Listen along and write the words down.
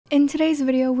In today's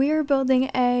video, we are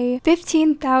building a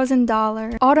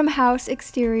 $15,000 autumn house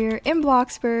exterior in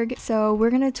Bloxburg. So we're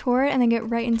gonna tour it and then get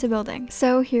right into building.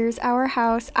 So here's our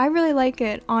house. I really like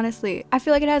it, honestly. I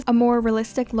feel like it has a more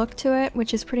realistic look to it,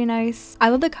 which is pretty nice. I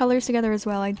love the colors together as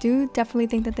well. I do definitely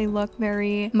think that they look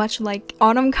very much like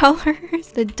autumn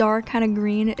colors. The dark kind of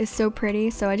green is so pretty,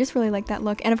 so I just really like that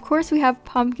look. And of course we have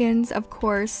pumpkins, of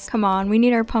course. Come on, we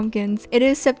need our pumpkins. It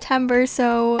is September,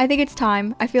 so I think it's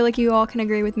time. I feel like you all can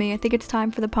agree with me. I think it's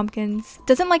time for the pumpkins.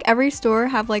 Doesn't like every store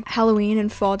have like Halloween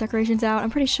and fall decorations out?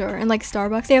 I'm pretty sure. And like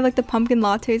Starbucks, they have like the pumpkin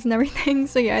lattes and everything.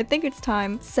 So yeah, I think it's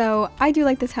time. So I do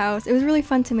like this house. It was really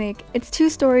fun to make. It's 2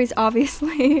 stories,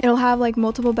 obviously. It'll have like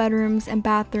multiple bedrooms and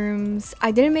bathrooms. I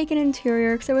didn't make an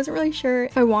interior because I wasn't really sure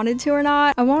if I wanted to or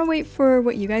not. I want to wait for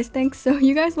what you guys think. So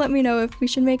you guys let me know if we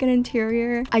should make an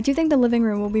interior. I do think the living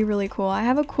room will be really cool. I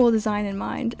have a cool design in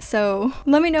mind. So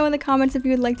let me know in the comments if you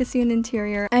would like to see an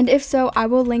interior. And if so, I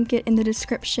will link it in the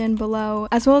description below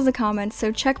as well as the comments,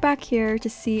 so check back here to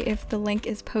see if the link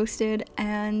is posted.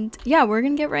 And yeah, we're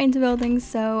gonna get right into building,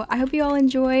 so I hope you all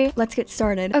enjoy. Let's get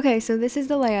started. Okay, so this is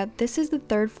the layout. This is the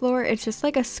 3rd floor. It's just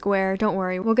like a square. Don't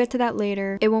worry, we'll get to that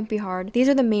later. It won't be hard. These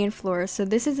are the main floors. So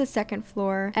this is the 2nd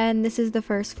floor and this is the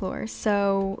 1st floor.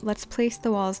 So let's place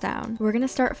the walls down. We're gonna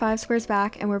start 5 squares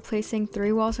back and we're placing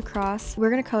 3 walls across. We're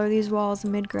gonna color these walls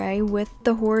mid-gray with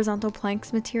the horizontal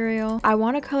planks material. I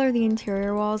want to color the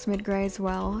interior walls mid-gray as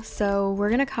well, so we're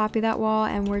gonna copy that wall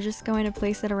and we're just going to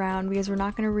place it around because we're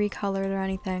not going to recolor it or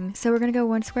anything. So we're gonna go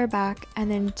 1 square back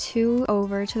and then 2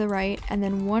 over to the right and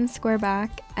then 1 square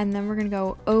back, and then we're gonna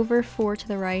go over 4 to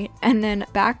the right and then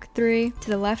back 3 to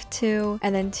the left 2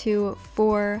 and then 2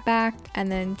 4 back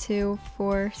and then 2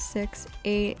 4 6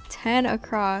 8 10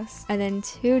 across and then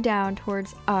 2 down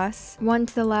towards us, 1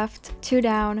 to the left, 2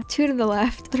 down, 2 to the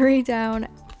left, 3 down,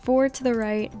 4 to the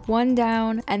right, 1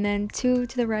 down, and then 2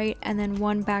 to the right, and then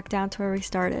 1 back down to where we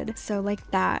started. So like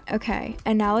that. Okay,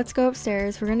 and now let's go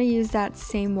upstairs. We're gonna use that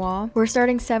same wall. We're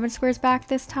starting 7 squares back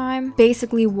this time,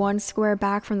 basically 1 square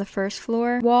back from the 1st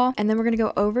floor wall, and then we're gonna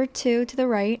go over 2 to the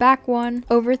right, back 1,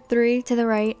 over 3 to the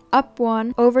right, up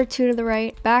 1, over 2 to the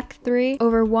right, back 3,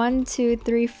 over 1 2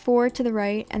 3 4 to the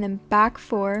right, and then back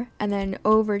 4, and then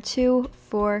over 2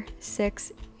 4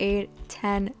 6 8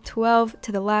 10 12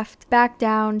 to the left, back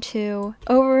down 2,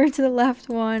 over to the left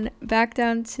 1, back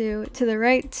down 2, to the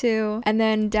right 2, and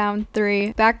then down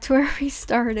 3, back to where we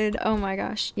started. Oh my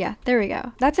gosh. Yeah, there we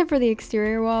go. That's it for the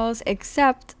exterior walls,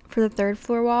 except for the 3rd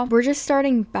floor wall. We're just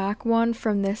starting back 1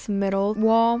 from this middle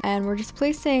wall and we're just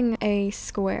placing a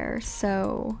square.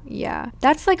 So yeah,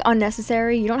 that's like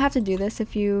unnecessary. You don't have to do this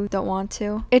if you don't want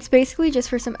to. It's basically just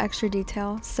for some extra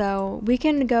detail. So we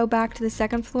can go back to the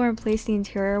 2nd floor and place the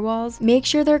interior walls. Make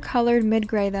sure they're colored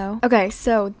mid-gray though. Okay,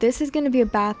 so this is going to be a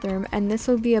bathroom and this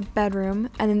will be a bedroom,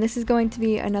 and then this is going to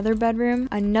be another bedroom,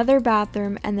 another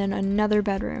bathroom, and then another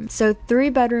bedroom. So 3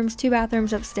 bedrooms, 2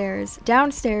 bathrooms upstairs.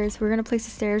 Downstairs, we're going to place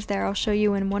the stairs there. I'll show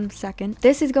you in 1 second.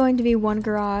 This is going to be 1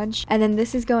 garage, and then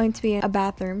this is going to be a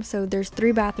bathroom. So there's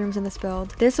 3 bathrooms in this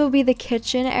build. This will be the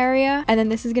kitchen area, and then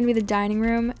this is going to be the dining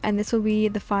room, and this will be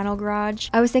the final garage.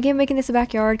 I was thinking of making this a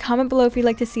backyard. Comment below if you'd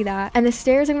like to see that. And the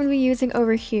stairs I'm going to be using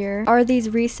over here are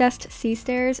these recessed C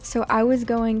stairs. So I was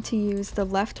going to use the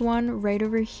left one right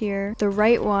over here, the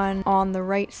right one on the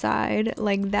right side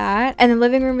like that, and the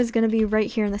living room is going to be right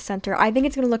here in the center. I think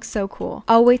it's going to look so cool.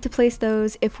 I'll wait to place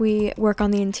those if we work on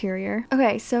the interior.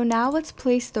 Okay, so now let's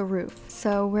place the roof.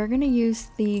 So we're gonna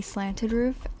use the slanted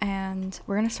roof and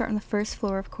we're gonna start on the 1st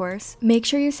floor, of course. Make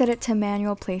sure you set it to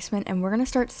manual placement, and we're gonna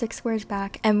start 6 squares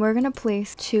back and we're gonna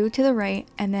place 2 to the right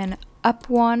and then up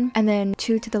 1 and then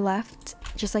 2 to the left,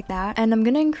 just like that. And I'm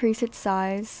gonna increase its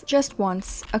size just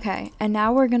once. Okay, and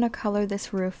now we're gonna color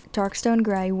this roof dark stone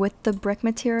gray with the brick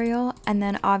material, and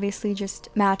then obviously just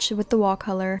match with the wall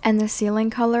color. And the ceiling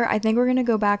color, I think we're gonna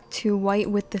go back to white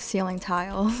with the ceiling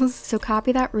tiles. So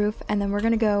copy that roof, and then we're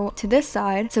gonna go to this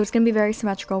side, so it's gonna be very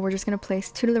symmetrical. We're just gonna place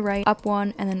 2 to the right, up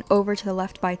 1, and then over to the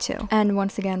left by 2, and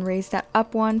once again raise that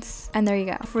up once, and there you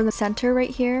go. For the center right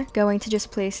here, going to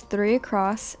just place 3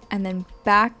 across and then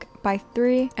back by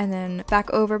 3 and then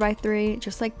back over by 3,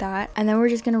 just like that. And then we're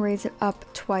just gonna raise it up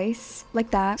twice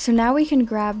like that. So now we can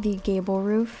grab the gable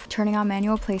roof, turning on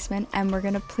manual placement, and we're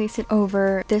gonna place it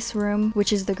over this room,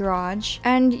 which is the garage.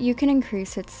 And you can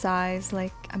increase its size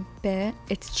like a bit.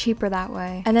 It's cheaper that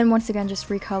way. And then once again, just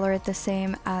recolor it the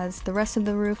same as the rest of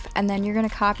the roof. And then you're gonna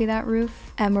copy that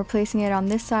roof, and we're placing it on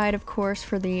this side, of course,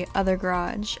 for the other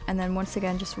garage. And then once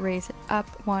again, just raise it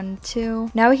up 1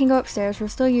 2. Now we can go upstairs. We're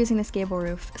still using this gable gable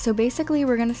roof. So basically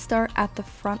we're gonna start at the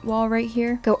front wall right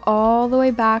here, go all the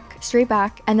way back, straight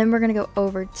back, and then we're gonna go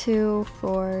over 2,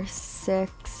 4,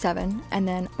 6, 7, and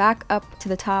then back up to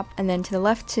the top, and then to the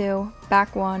left 2,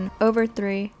 back 1, over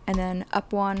 3, and then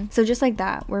up 1. So just like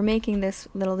that, we're making this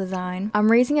little design.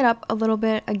 I'm raising it up a little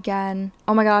bit again.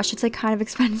 Oh my gosh, it's like kind of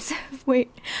expensive.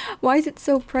 Wait, why is it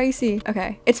so pricey?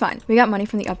 Okay, it's fine. We got money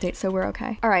from the update, so we're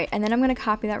okay. All right, and then I'm gonna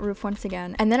copy that roof once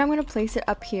again, and then I'm gonna place it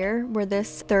up here where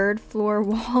this 3rd floor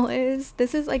wall is.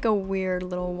 This is like a weird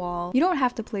little wall. You don't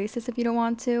have to place this if you don't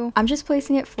want to. I'm just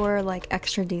placing it for like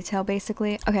extra detail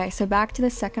basically. Okay, so back to the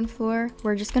 2nd floor,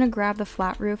 we're just gonna grab the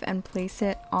flat roof and place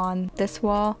it on this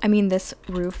wall. I mean this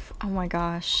roof. Oh my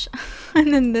gosh.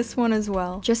 And then this one as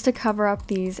well, just to cover up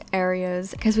these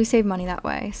areas because we save money that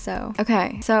way. So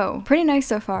okay, so pretty nice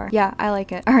so far. Yeah, I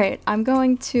like it. All right, I'm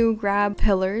going to grab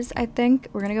pillars. I think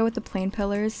we're gonna go with the plain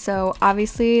pillars. So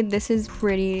obviously this is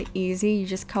pretty easy. You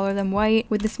just color them white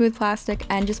with the smooth plastic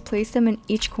and just place them in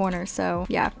each corner. So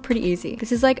yeah, pretty easy.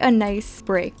 This is like a nice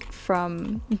break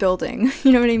from building.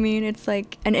 You know what I mean? It's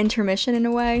like an intermission in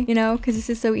a way, you know, because this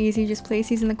is so easy. Just place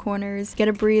these in the corners, get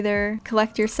a breather,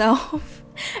 collect yourself,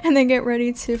 and then get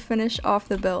ready to finish off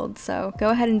the build. So go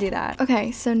ahead and do that.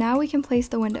 Okay, so now we can place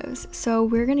the windows. So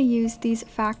we're gonna use these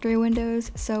factory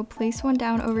windows. So place one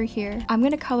down over here. I'm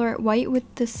gonna color it white with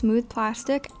the smooth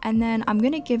plastic, and then I'm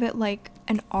gonna give it like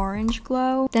an orange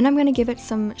glow. Then I'm gonna give it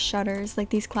some shutters, like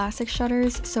these classic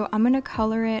shutters. So I'm gonna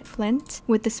color it flint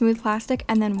with the smooth plastic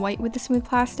and then white with the smooth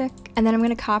plastic. And then I'm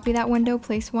gonna copy that window,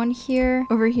 place one here,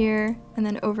 over here, and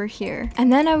then over here.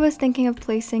 And then I was thinking of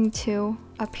placing 2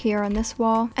 up here on this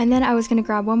wall, and then I was gonna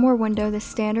grab one more window, the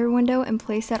standard window, and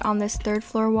place it on this 3rd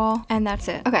floor wall, and that's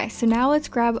it. Okay, so now let's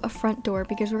grab a front door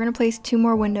because we're gonna place 2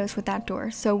 more windows with that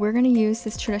door. So we're gonna use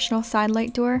this traditional side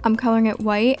light door. I'm coloring it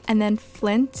white and then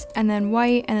flint and then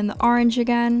white and then the orange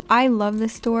again. I love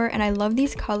this door and I love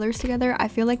these colors together. I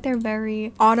feel like they're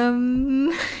very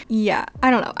autumn. Yeah,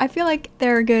 I don't know. I feel like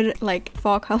they're good like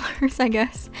fall colors, I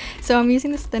guess. So I'm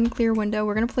using this thin clear window.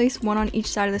 We're gonna place one on each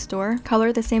side of this door, color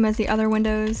it the same as the other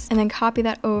windows, and then copy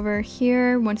that over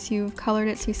here once you've colored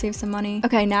it so you save some money.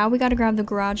 Okay, now we gotta grab the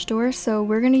garage door. So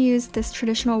we're gonna use this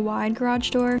traditional wide garage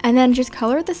door and then just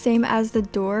color it the same as the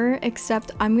door,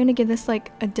 except I'm gonna give this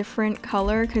like a different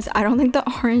color because I don't think the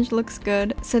orange looks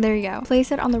good. So there you go.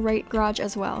 Place it on the right garage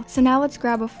as well. So now let's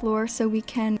grab a floor so we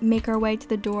can make our way to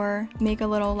the door, make a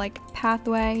little like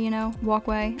pathway, you know,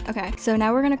 walkway. Okay, so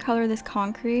now we're gonna color this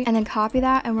concrete and then copy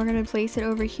that, and we're gonna place it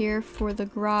over here for the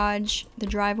garage, the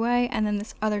driveway, and then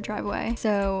this other driveway.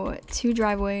 So 2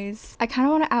 driveways. I kind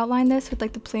of want to outline this with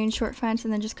like the plain short fence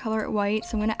and then just color it white.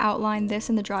 So I'm going to outline this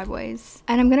in the driveways.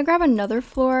 And I'm going to grab another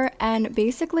floor, and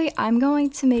basically I'm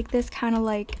going to make this kind of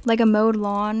like a mowed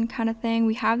lawn kind of thing.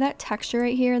 We have that texture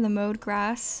right here, the mowed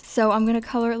grass. So I'm going to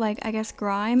color it like, I guess,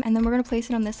 grime, and then we're going to place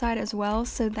it on this side as well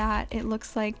so that it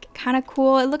looks like kind of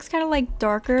cool. It looks kind of like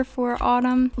darker for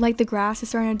autumn, like the grass is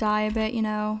starting to die a bit, you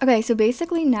know. Okay, so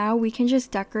basically now we can just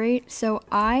decorate. So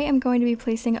I am going to be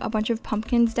placing a bunch of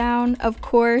pumpkins down, of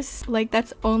course, like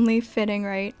that's only fitting,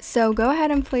 right? So go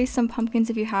ahead and place some pumpkins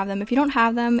if you have them. If you don't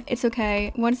have them, it's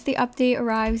okay. Once the update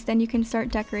arrives, then you can start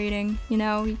decorating. You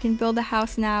know, you can build a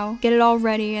house now, get it all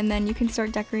ready, and then you can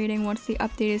start decorating once the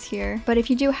update is here. But if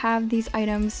you do have these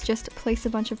items, just place a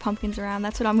bunch of pumpkins around.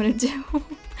 That's what I'm gonna do.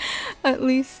 At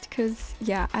least, because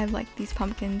yeah, I like these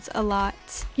pumpkins a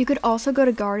lot. You could also go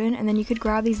to garden and then you could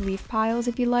grab these leaf piles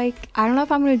if you like. I don't know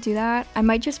if I'm gonna do that. I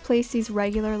might just place these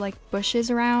regular like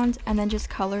bushes around and then just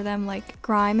color them like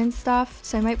grime and stuff.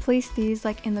 So I might place these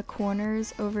like in the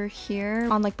corners over here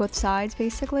on like both sides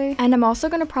basically. And I'm also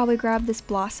gonna probably grab this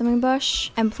blossoming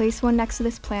bush and place one next to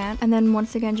this plant, and then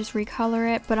once again just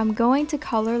recolor it. But I'm going to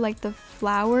color like the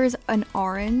flowers an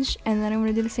orange, and then I'm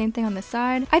gonna do the same thing on this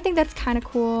side. I think that's kind of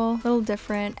cool, a little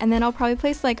different. And then I'll probably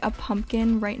place like a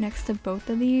pumpkin right next to both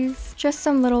of these, just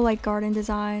some little like garden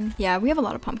design. Yeah, we have a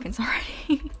lot of pumpkins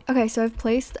already. Okay, so I've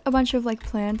placed a bunch of like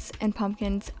plants and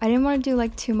pumpkins. I didn't want to do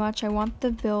like too much. I want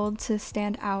the build to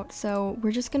stand out, so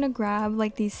we're just gonna grab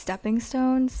like these stepping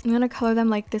stones. I'm gonna color them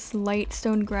like this light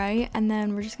stone gray, and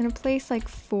then we're just gonna place like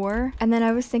 4. And then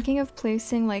I was thinking of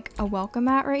placing like a welcome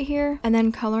mat right here, and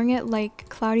then coloring it like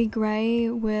cloudy gray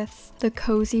with the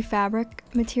cozy fabric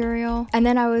material. And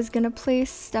then I was gonna place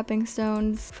stepping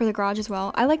stones for the garage as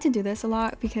well. I like to do this a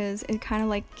lot because it kind of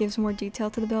like gives more detail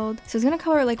to the build. So I was gonna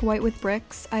color it like white with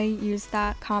bricks. I use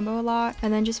that combo a lot,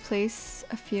 and then just place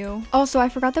a few. Also, I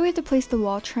forgot that we have to place the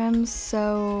wall trims,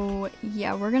 so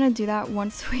yeah, we're gonna do that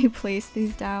once we place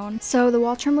these down. So the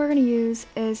wall trim we're gonna use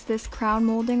is this crown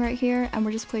molding right here, and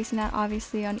we're just placing that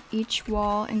obviously on each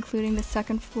wall, including the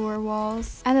 2nd floor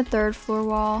walls and the 3rd floor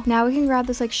wall. Now we can grab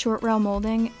this like short rail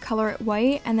molding, color it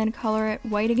white, and then color it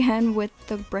white again with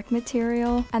the brick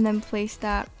material, and then place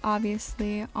that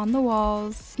obviously on the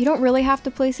walls. You don't really have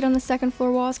to place it on the second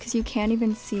floor walls because you can't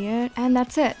even see it, and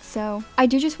that's it. So I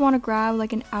do just want to grab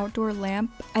like an outdoor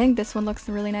lamp. I think this one looks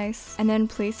really nice, and then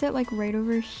place it like right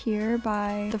over here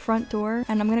by the front door,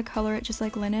 and I'm gonna color it just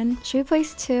like linen. Should we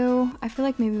place two? I feel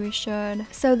like maybe we should.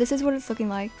 So this is what it's looking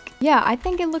like. Yeah, I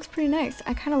think it looks pretty nice.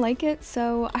 I kind of like it,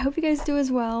 so I hope you guys do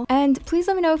as well. And please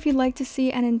let me know if you'd like to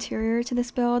see an interior to this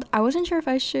build. I wasn't sure if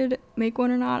I should make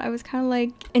one or not. I was kind of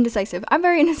like indecisive. I'm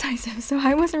very indecisive, so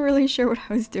I wasn't really sure what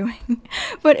I was doing.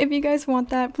 But if you guys want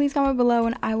that, please comment below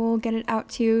and I will get it out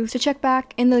to you. So check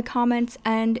back in the comments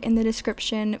and in the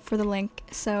description for the link.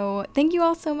 So thank you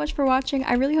all so much for watching.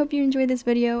 I really hope you enjoyed this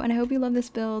video and I hope you love this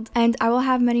build. And I will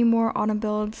have many more autumn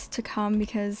builds to come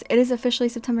because it is officially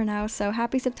September now, so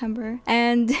happy September.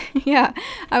 And yeah,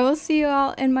 I will see you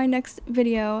all in my next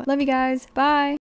video. Love you guys. Bye.